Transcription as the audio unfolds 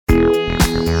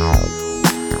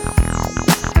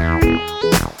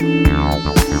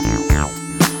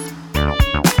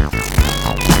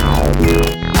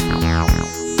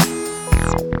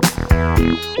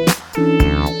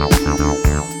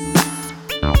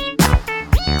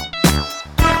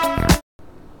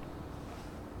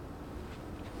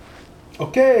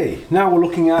Okay, now we're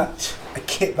looking at a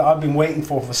kit that I've been waiting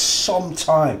for some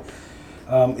time.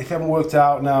 If you haven't worked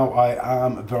out now, I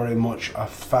am very much a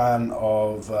fan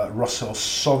of Russell's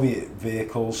Soviet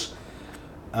vehicles,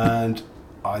 and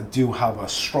I do have a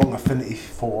strong affinity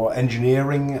for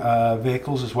engineering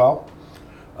vehicles as well.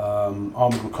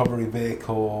 Armoured recovery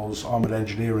vehicles, armoured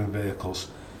engineering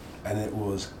vehicles, and it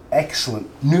was excellent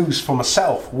news for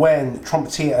myself when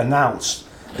Trumpeter announced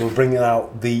they were bringing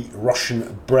out the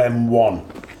Russian BREM-1,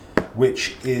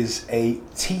 which is a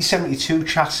T-72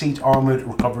 chassis armoured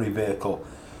recovery vehicle.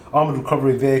 Armoured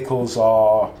recovery vehicles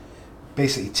are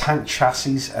basically tank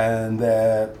chassis, and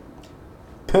their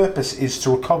purpose is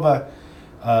to recover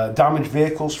damaged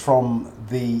vehicles from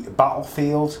the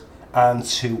battlefield and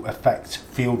to effect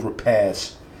field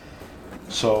repairs.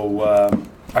 So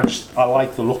I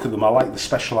like the look of them. I like the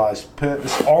specialised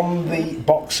purpose. On the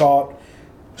box art,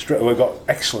 straight away got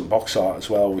excellent box art as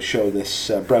well. We show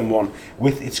this BREM-1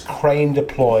 with its crane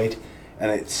deployed, and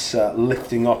it's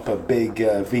lifting up a big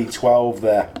V12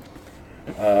 there.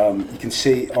 You can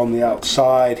see on the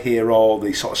outside here all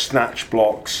the sort of snatch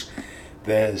blocks.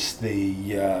 There's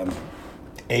the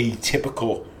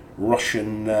atypical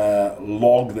Russian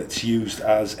log that's used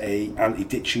as a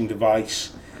anti-ditching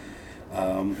device.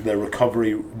 The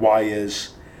recovery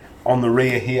wires. On the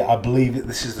rear here, I believe that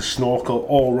this is the snorkel.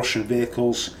 All Russian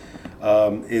vehicles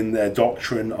in their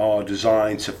doctrine are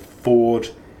designed to ford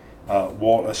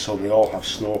water, so they all have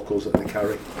snorkels that they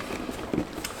carry.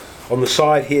 On the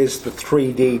side, here's the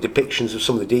 3D depictions of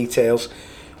some of the details.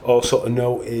 Also to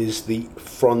note is the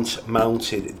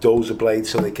front-mounted dozer blade,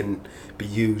 so they can be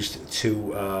used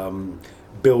to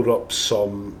build up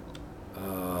some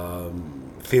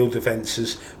field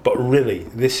defences. But really,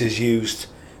 this is used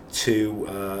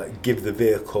to give the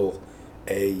vehicle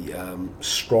a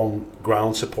strong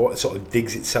ground support. It sort of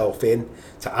digs itself in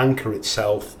to anchor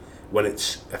itself when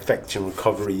it's effecting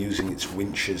recovery using its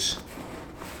winches.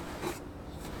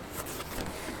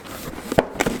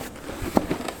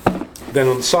 Then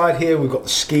on the side here we've got the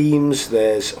schemes.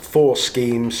 There's 4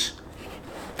 schemes,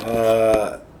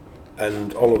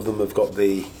 and all of them have got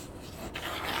the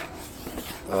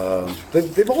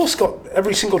they've also got,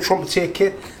 every single Trumpeter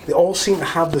kit, they all seem to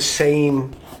have the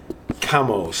same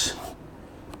camos,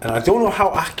 and I don't know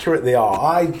how accurate they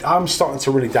are. I'm starting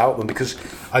to really doubt them, because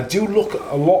I do look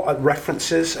a lot at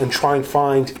references and try and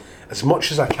find as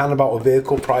much as I can about a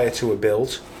vehicle prior to a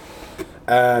build,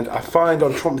 and I find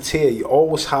on Trumpeter you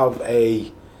always have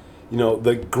a,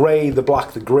 the grey, the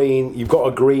black, the green. You've got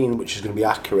a green which is going to be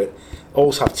accurate.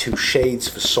 Always have 2 shades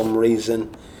for some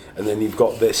reason. And then you've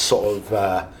got this sort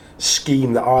of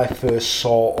scheme that I first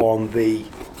saw on the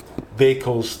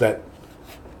vehicles that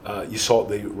you saw at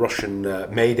the Russian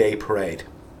May Day parade.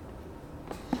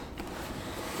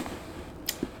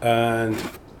 And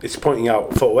it's pointing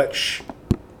out photo etch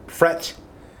fret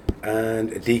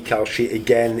and a decal sheet.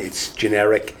 Again, it's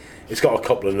generic. It's got a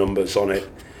couple of numbers on it,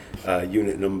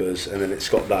 unit numbers, and then it's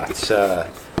got that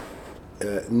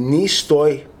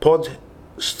Nistoi pod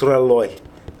streloi.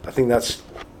 I think that's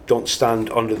don't stand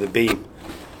under the beam,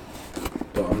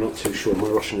 but I'm not too sure. My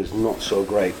Russian is not so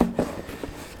great.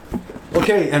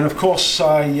 Okay, and of course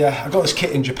I got this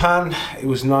kit in Japan. It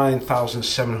was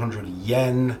 9,700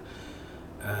 yen,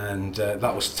 and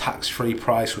that was tax-free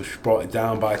price, which brought it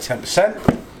down by 10%.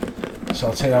 So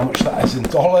I'll tell you how much that is in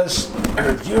dollars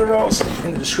and euros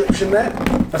in the description there.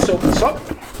 Let's open this up,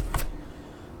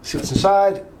 see what's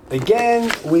inside.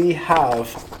 Again, we have,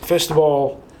 first of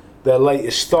all, their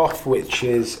latest stuff, which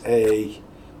is a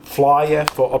flyer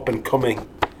for up-and-coming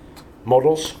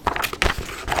models,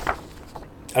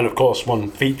 and of course one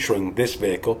featuring this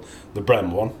vehicle, the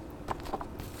BREM-1.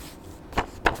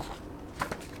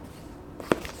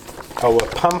 Our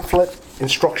pamphlet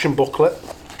instruction booklet,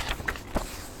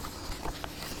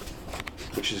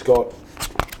 which has got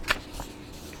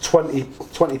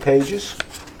 20 pages,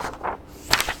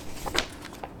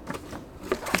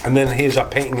 and then here's our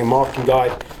painting and marking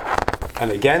guide. And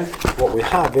again, what we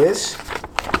have is,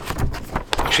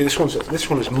 actually this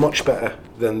one is much better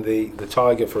than the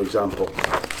Tiger, for example.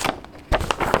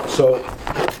 So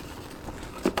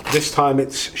this time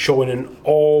it's showing in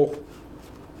all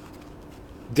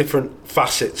different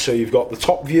facets. So you've got the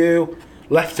top view,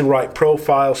 left and right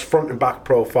profiles, front and back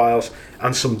profiles,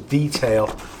 and some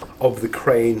detail of the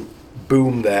crane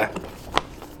boom there.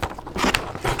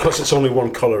 Because it's only one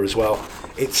colour as well.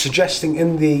 It's suggesting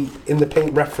in the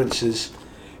paint references,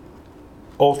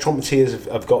 all Trumpeters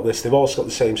have got this. They've also got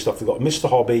the same stuff. They've got Mr.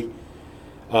 Hobby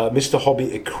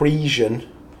Accretion,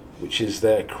 which is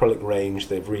their acrylic range.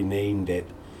 They've renamed it.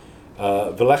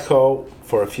 Vallejo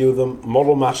for a few of them.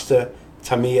 Model Master,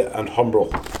 Tamiya, and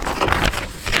Humbrol.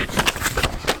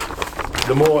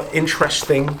 The more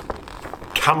interesting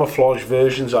camouflage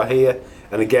versions are here,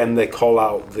 and again they call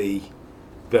out the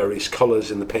various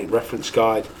colours in the paint reference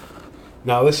guide.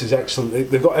 Now this is excellent.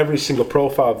 They've got every single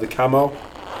profile of the camo.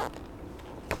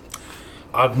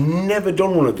 I've never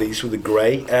done one of these with a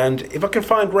grey, and if I can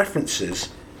find references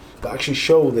that actually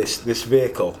show this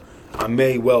vehicle, I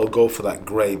may well go for that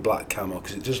grey black camo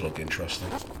because it does look interesting.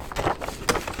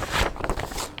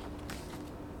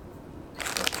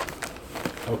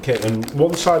 Okay, and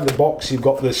one side of the box you've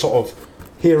got the sort of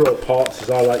hero parts, as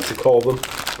I like to call them,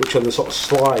 which are the sort of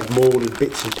slide moulded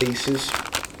bits and pieces.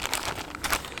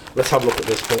 Let's have a look at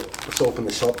this, but let's open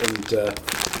this up and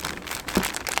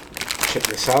check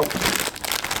this out.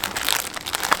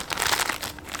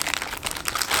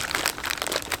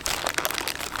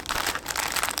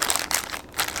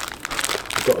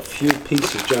 We've got a few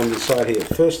pieces jammed inside here.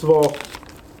 First of all,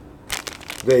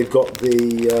 they've got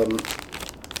the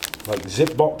like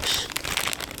zip box,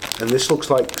 and this looks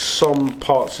like some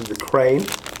parts of the crane.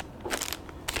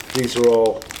 These are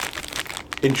all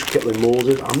intricately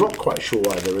moulded. I'm not quite sure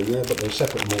why they're in there, but they're a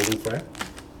separate moulding frame.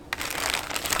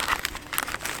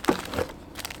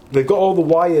 They've got all the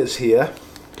wires here.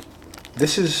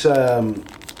 This is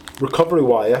recovery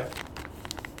wire,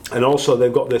 and also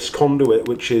they've got this conduit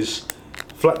which is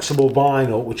flexible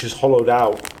vinyl, which is hollowed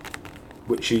out,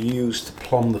 which you use to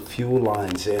plumb the fuel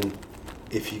lines in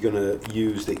if you're going to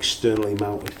use the externally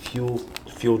mounted fuel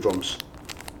drums.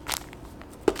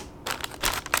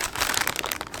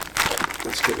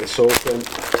 Let's get this open.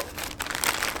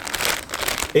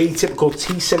 Atypical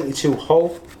T-72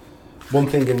 hull. One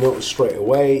thing you notice straight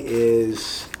away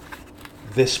is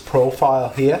this profile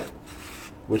here,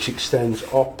 which extends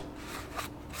up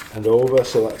and over,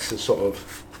 so that's the sort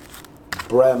of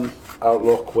BREM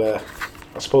outlook where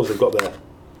I suppose they've got their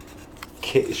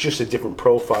kit. It's just a different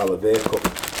profile of vehicle.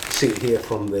 See it here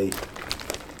from the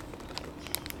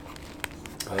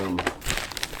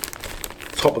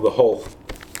top of the hull.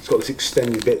 It's got this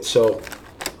extended bit, so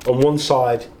on one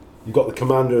side you've got the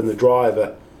commander and the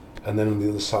driver, and then on the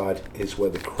other side is where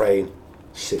the crane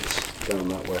sits down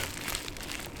that way.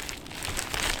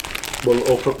 We'll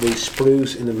open up these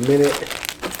sprues in a minute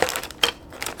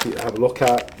for you to have a look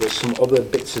at. There's some other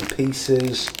bits and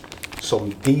pieces, some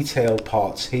detailed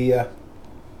parts here,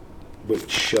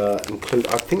 which include,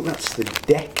 I think that's the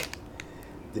deck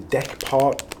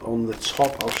part on the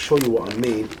top. I'll show you what I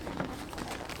mean.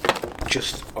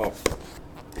 Just up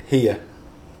here,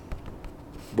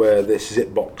 where this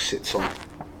zip box sits on.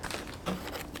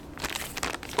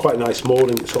 Quite nice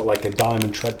moulding. It's got like a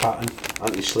diamond tread pattern,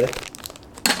 anti-slip.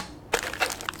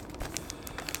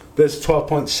 There's a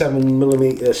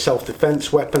 12.7mm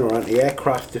self-defense weapon or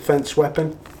anti-aircraft defense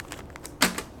weapon.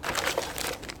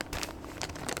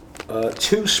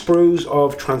 2 sprues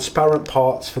of transparent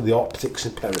parts for the optics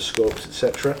and periscopes,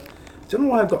 etc. Don't know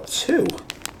why I've got 2,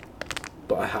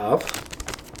 but I have.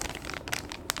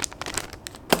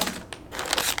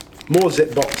 More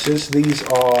zip boxes. These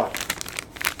are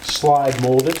slide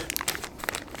moulded,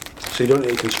 so you don't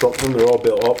need to construct them. They're all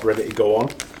built up, ready to go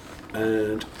on.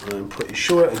 And I'm pretty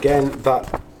sure, again,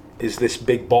 that is this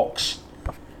big box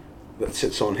that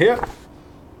sits on here.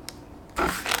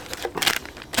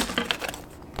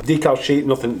 Decal sheet,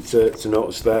 nothing to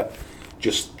notice there,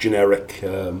 just generic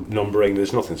numbering.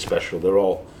 There's nothing special. They're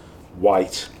all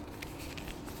white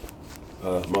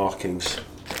markings.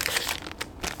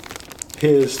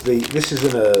 Here's this is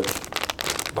in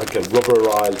like a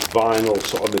rubberized vinyl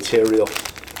sort of material,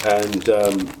 and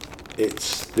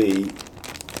it's the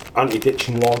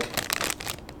anti-ditching log.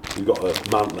 You've got a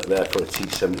mantlet there for a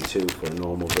T-72 for a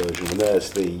normal version, and there's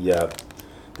the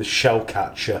shell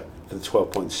catcher for the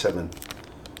 12.7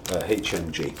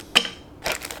 HMG.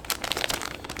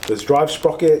 There's drive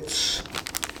sprockets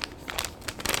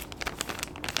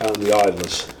and the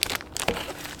idlers.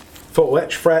 Photo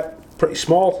etch fret, pretty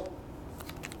small,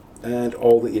 and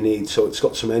all that you need. So it's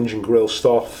got some engine grill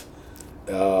stuff.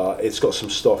 It's got some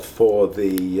stuff for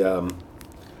the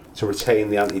to retain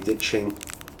the anti-ditching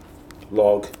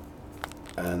log,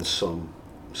 and some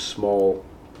small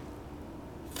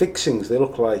fixings. They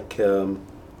look like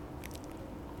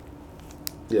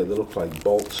yeah, they look like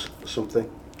bolts or something.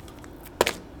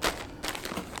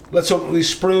 Let's open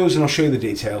these sprues and I'll show you the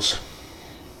details.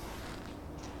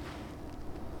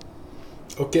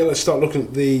 Okay, let's start looking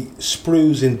at the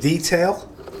sprues in detail.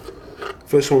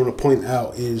 First one I want to point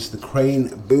out is the crane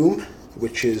boom,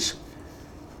 which is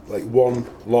like one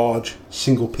large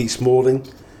single piece moulding,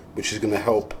 which is going to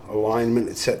help alignment,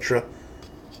 etc.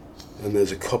 And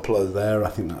there's a coupler there. I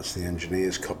think that's the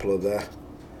engineer's coupler there.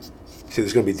 See,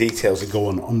 there's going to be details that go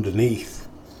on underneath,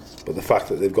 but the fact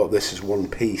that they've got this as one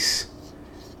piece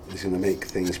is going to make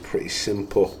things pretty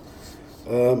simple.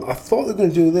 I thought they were going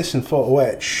to do this in photo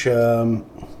etch.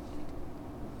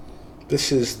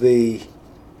 This is the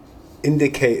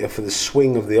indicator for the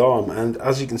swing of the arm, and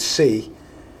as you can see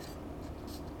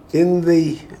on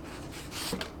the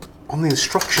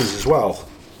instructions as well,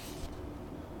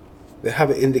 they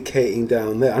have it indicating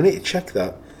down there. I need to check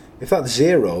that. If that's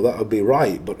 0, that would be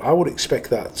right, but I would expect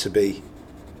that to be,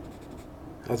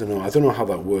 I don't know how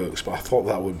that works, but I thought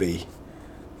that would be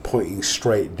pointing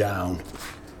straight down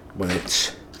when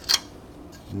it's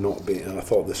not being. I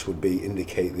thought this would be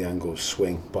indicate the angle of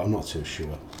swing, but I'm not too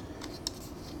sure.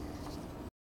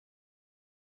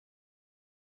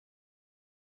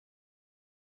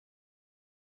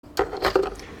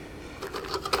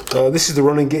 This is the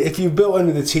running gear. If you've built any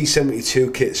of the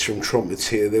T-72 kits from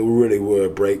Trumpeter, they really were a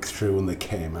breakthrough when they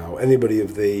came out. Anybody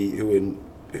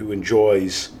who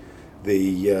enjoys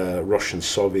the Russian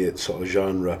Soviet sort of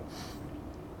genre,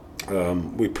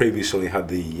 we previously had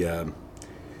the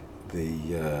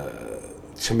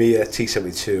Tamiya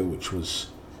T-72, which was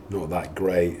not that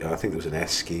great. I think there was an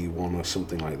Esky one or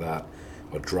something like that,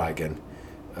 or Dragon,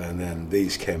 and then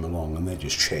these came along and they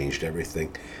just changed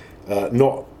everything. It's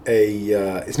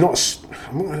not.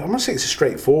 I'm gonna say it's a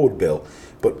straightforward build,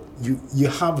 but you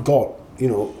have got, you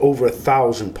know, over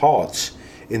 1,000 parts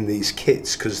in these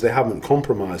kits because they haven't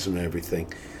compromised on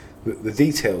everything. The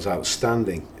detail's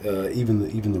outstanding.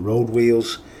 Even the road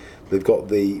wheels, they've got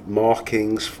the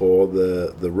markings for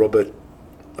the rubber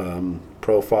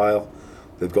profile.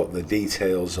 They've got the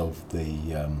details of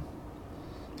the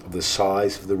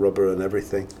size of the rubber and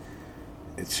everything.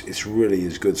 It's really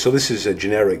is good. So this is a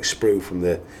generic sprue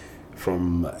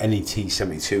from any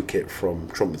T-72 kit from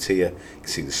Trumpeter. You can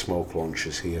see the smoke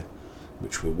launchers here,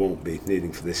 which we won't be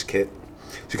needing for this kit.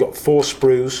 So you've got 4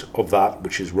 sprues of that,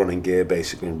 which is running gear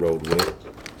basically in road wheel.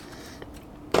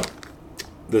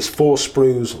 There's 4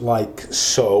 sprues like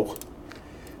so,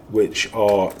 which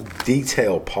are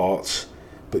detail parts,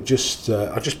 but just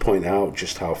I'll just point out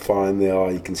just how fine they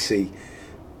are. You can see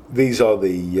these are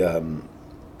the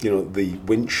the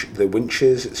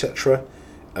winches, etc.,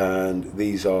 and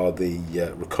these are the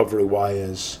recovery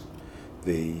wires,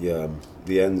 the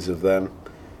ends of them.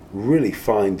 Really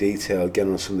fine detail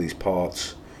again on some of these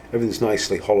parts. Everything's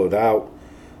nicely hollowed out.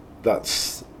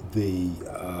 That's the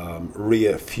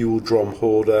rear fuel drum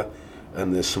holder,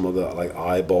 and there's some other like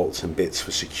eye bolts and bits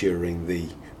for securing the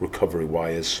recovery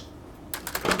wires.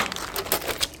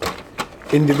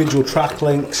 Individual track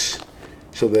links.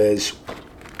 So there's,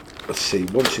 let's see,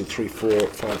 1, 2, 3, 4,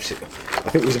 5, 6. I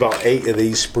think there's about 8 of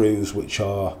these sprues, which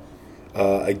are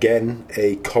again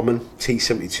a common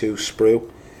T-72 sprue.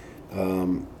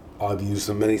 I've used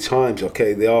them many times.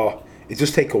 Okay, it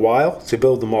does take a while to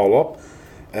build them all up,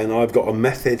 and I've got a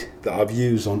method that I've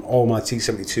used on all my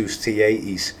T-72s,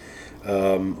 T-80s,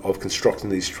 of constructing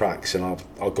these tracks, and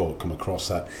I'll come across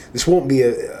that. This won't be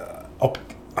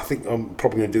I think I'm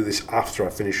probably going to do this after I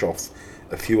finish off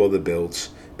a few other builds,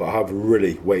 but I have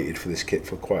really waited for this kit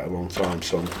for quite a long time,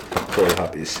 so I'm very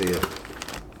happy to see it.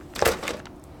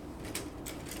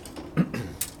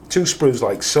 2 sprues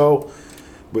like so,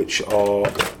 which are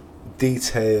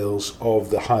details of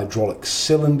the hydraulic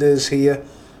cylinders here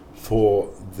for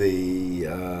the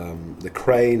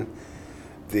crane,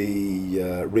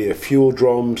 the rear fuel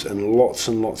drums, and lots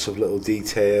of little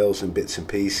details and bits and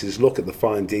pieces. Look at the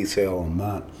fine detail on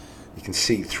that. You can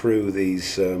see through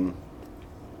these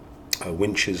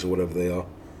winches or whatever they are.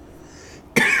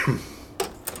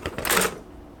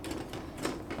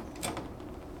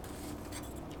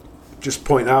 Just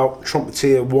point out,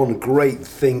 Trumpeter, one great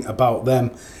thing about them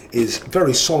is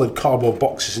very solid cardboard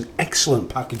boxes and excellent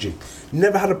packaging.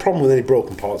 Never had a problem with any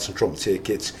broken parts in Trumpeter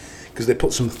kits because they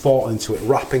put some thought into it,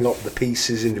 wrapping up the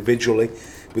pieces individually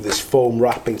with this foam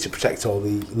wrapping to protect all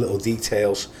the little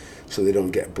details so they don't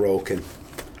get broken.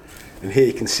 And here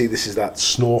you can see this is that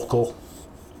snorkel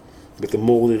with the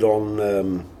moulded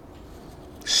on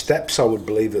steps, I would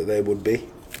believe that they would be.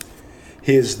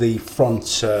 Here's the front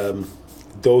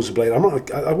dozer blade. I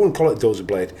wouldn't call it a dozer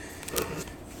blade.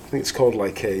 I think it's called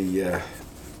like a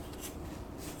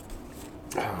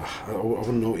I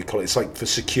wouldn't know what you call it. It's like for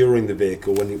securing the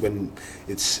vehicle when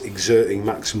it's exerting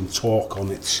maximum torque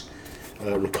on its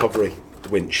recovery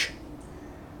winch.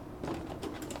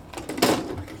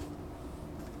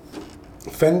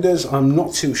 Fenders, I'm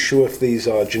not too sure if these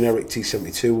are generic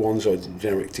T-72 ones or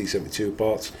generic T-72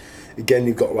 parts. Again,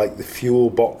 you've got like the fuel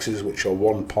boxes, which are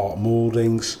 1-part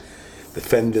mouldings. The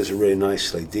fenders are really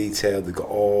nicely detailed. They've got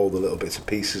all the little bits and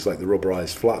pieces like the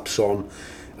rubberized flaps on,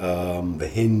 the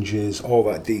hinges, all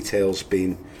that detail's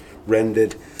been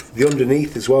rendered. The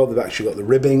underneath as well, they've actually got the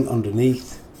ribbing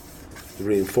underneath the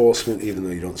reinforcement, even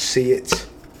though you don't see it.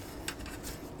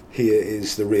 Here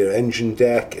is the rear engine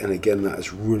deck, and again that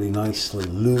is really nicely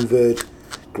louvered,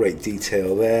 great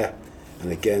detail there.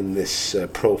 And again this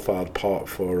profiled part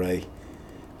for a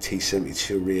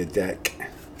T-72 rear deck.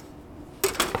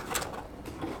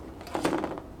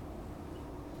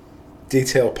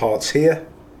 Detail parts here,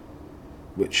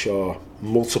 which are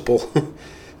multiple,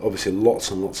 obviously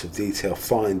lots and lots of detail,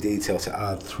 fine detail to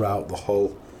add throughout the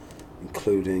hull,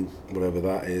 including whatever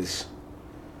that is.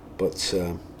 But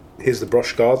here's the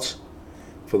brush guards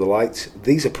for the lights.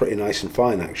 These are pretty nice and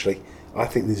fine actually. I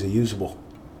think these are usable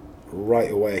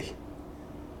right away.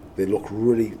 They look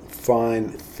really fine,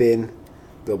 thin,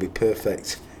 they'll be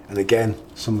perfect. And again,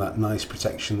 some of that nice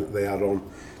protection that they add on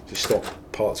to stop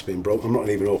parts being broken. I'm not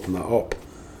even open that up.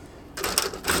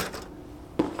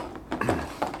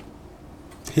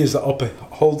 Here's the upper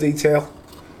hull detail.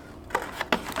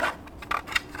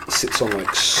 It sits on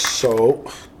like so.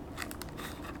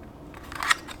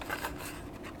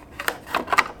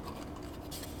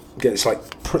 Again, it's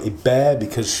like pretty bare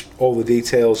because all the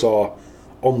details are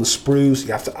on the sprues.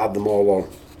 You have to add them all on.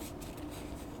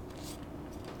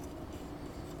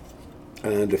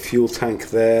 And a fuel tank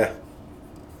there.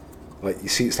 Like you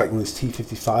see, it's like one of those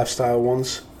T-55 style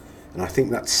ones, and I think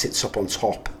that sits up on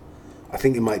top. I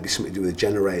think it might be something to do with a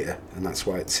generator, and that's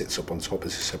why it sits up on top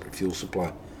as a separate fuel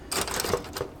supply.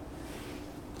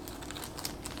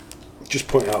 Just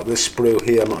point out this sprue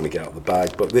here. I'm not going to get out of the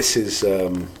bag, but this is,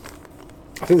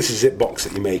 I think this is a zip box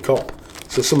that you make up.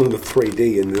 So some of them are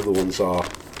 3D, and the other ones are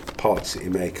parts that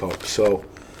you make up. So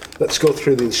let's go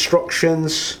through the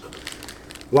instructions.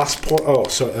 Last point. Oh,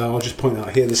 sorry. I'll just point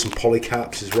out here. There's some poly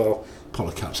caps as well.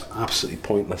 Poly caps are absolutely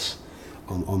pointless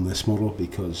on this model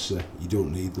because you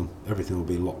don't need them. Everything will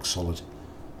be locked solid.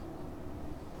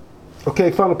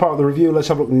 Okay, final part of the review. Let's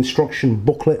have a look at the instruction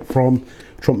booklet from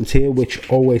Trumpeter, which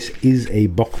always is a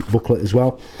booklet as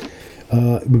well.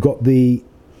 We've got the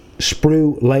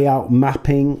sprue layout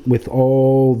mapping with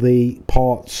all the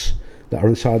parts that are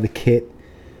inside the kit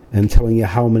and telling you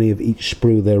how many of each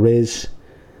sprue there is,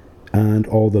 and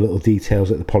all the little details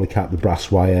like the polycap, the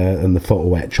brass wire and the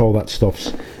photo etch, all that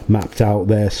stuff's mapped out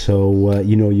there, so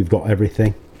you know you've got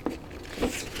everything.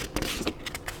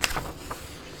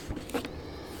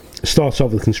 Starts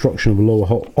off with the construction of a lower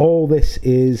hull. All this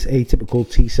is a typical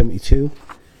T-72,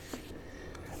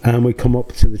 and we come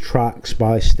up to the tracks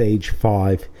by stage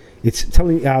 5. It's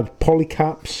telling you to add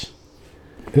polycaps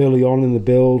early on in the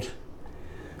build.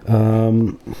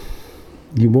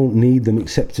 You won't need them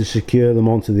except to secure them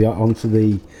onto the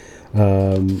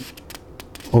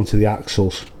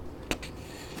axles,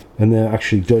 and then it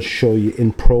actually does show you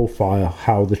in profile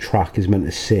how the track is meant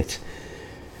to sit.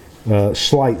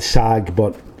 Slight sag,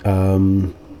 but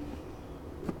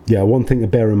yeah, one thing to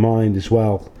bear in mind as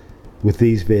well with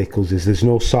these vehicles is there's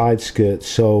no side skirts,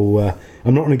 so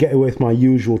I'm not going to get away with my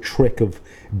usual trick of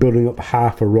building up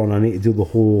half a run. I need to do the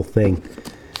whole thing,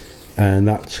 and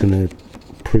that's going to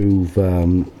prove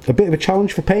a bit of a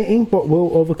challenge for painting, but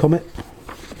we'll overcome it.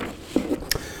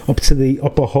 Up to the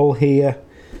upper hull here,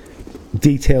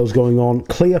 details going on,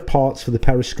 clear parts for the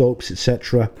periscopes,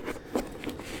 etc.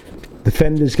 The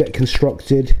fenders get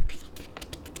constructed.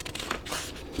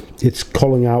 It's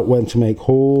calling out when to make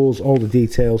holes, all the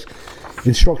details.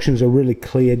 Instructions are really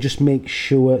clear. Just make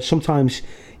sure, sometimes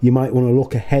you might want to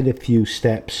look ahead a few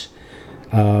steps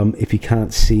if you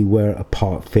can't see where a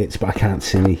part fits, but I can't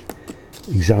see any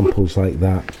examples like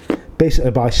that. Basically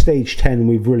by stage 10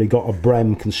 we've really got a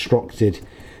BREM constructed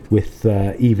with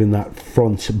even that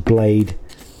front blade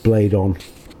on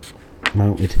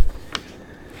mounted,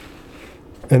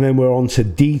 and then we're on to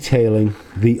detailing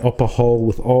the upper hull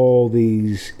with all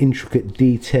these intricate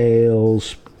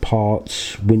details,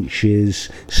 parts, winches,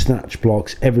 snatch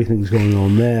blocks, everything's going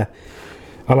on there.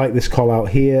 I like this call out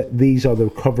here. These are the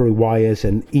recovery wires,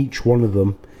 and each one of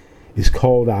them is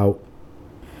called out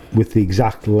with the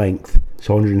exact length,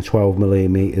 so 112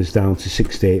 millimeters down to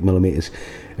 68 millimeters,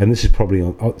 and this is probably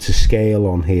up to scale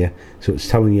on here, so it's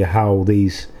telling you how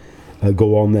these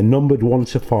go on. They're numbered 1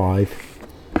 to 5,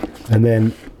 and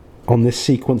then on this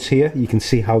sequence here you can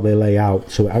see how they lay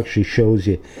out, so it actually shows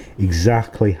you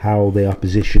exactly how they are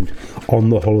positioned on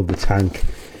the hull of the tank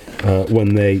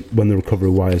when the recovery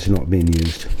wires are not being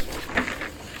used.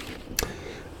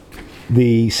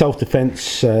 The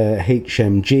self-defense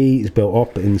HMG is built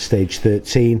up in stage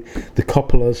 13, the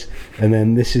couplers, and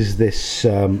then this is this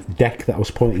deck that I was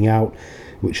pointing out,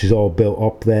 which is all built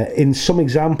up there. In some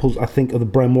examples, I think, of the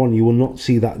BREM-1, you will not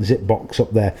see that zip box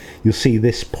up there. You'll see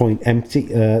this point empty,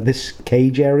 this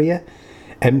cage area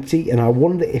empty, and I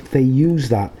wonder if they use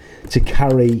that to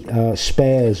carry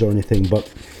spares or anything,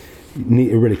 but you need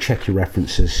to really check your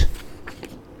references.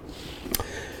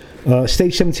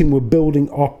 Stage 17, we're building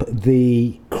up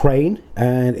the crane,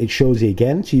 and it shows you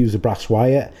again to use the brass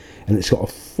wire, and it's got a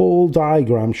full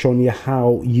diagram showing you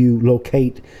how you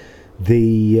locate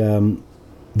the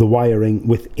wiring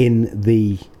within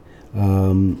the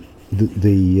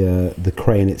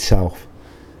crane itself.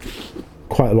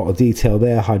 Quite a lot of detail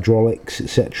there, hydraulics,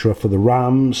 etc. for the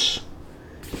rams.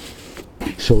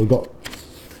 So we've got,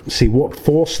 see, what,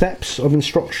 4 steps of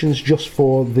instructions just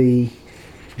for the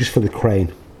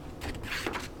crane.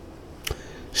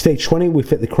 Stage 20, we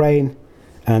fit the crane,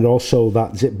 and also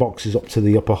that zip box is up to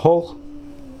the upper hull.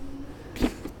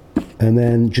 And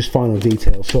then just final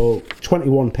details. So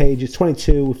 21 pages,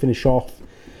 22 we finish off,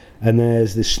 and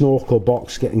there's the snorkel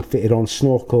box getting fitted on.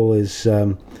 Snorkel is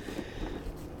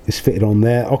fitted on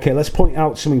there. Okay, let's point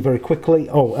out something very quickly.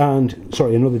 Oh, and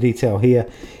sorry, another detail here.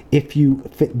 If you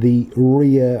fit the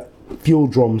rear fuel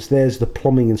drums, there's the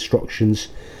plumbing instructions,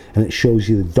 and it shows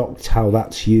you the duct, how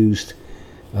that's used.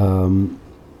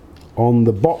 On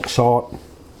the box art,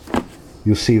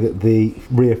 you'll see that the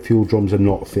rear fuel drums are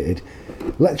not fitted.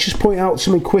 Let's just point out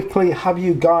something quickly. Have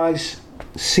you guys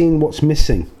seen what's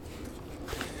missing?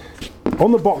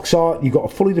 On the box art, you've got a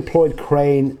fully deployed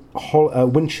crane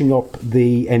winching up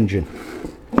the engine.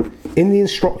 In the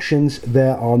instructions,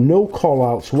 there are no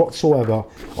call-outs whatsoever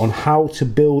on how to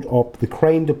build up the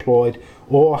crane deployed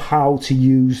or how to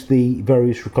use the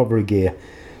various recovery gear.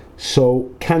 So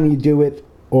can you do it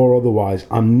or otherwise?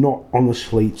 I'm not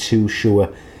honestly too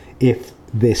sure if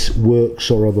this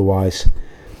works or otherwise.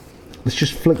 Let's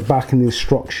just flick back in the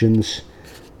instructions.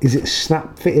 Is it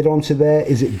snap fitted onto there?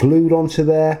 Is it glued onto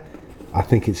there? I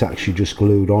think it's actually just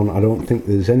glued on. I don't think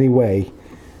there's any way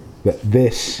that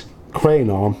this crane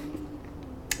arm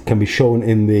can be shown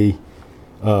in the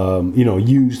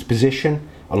used position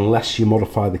unless you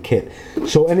modify the kit.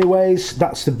 So anyways,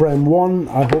 that's the BREM-1.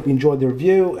 I hope you enjoyed the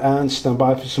review, and stand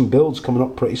by for some builds coming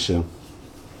up pretty soon.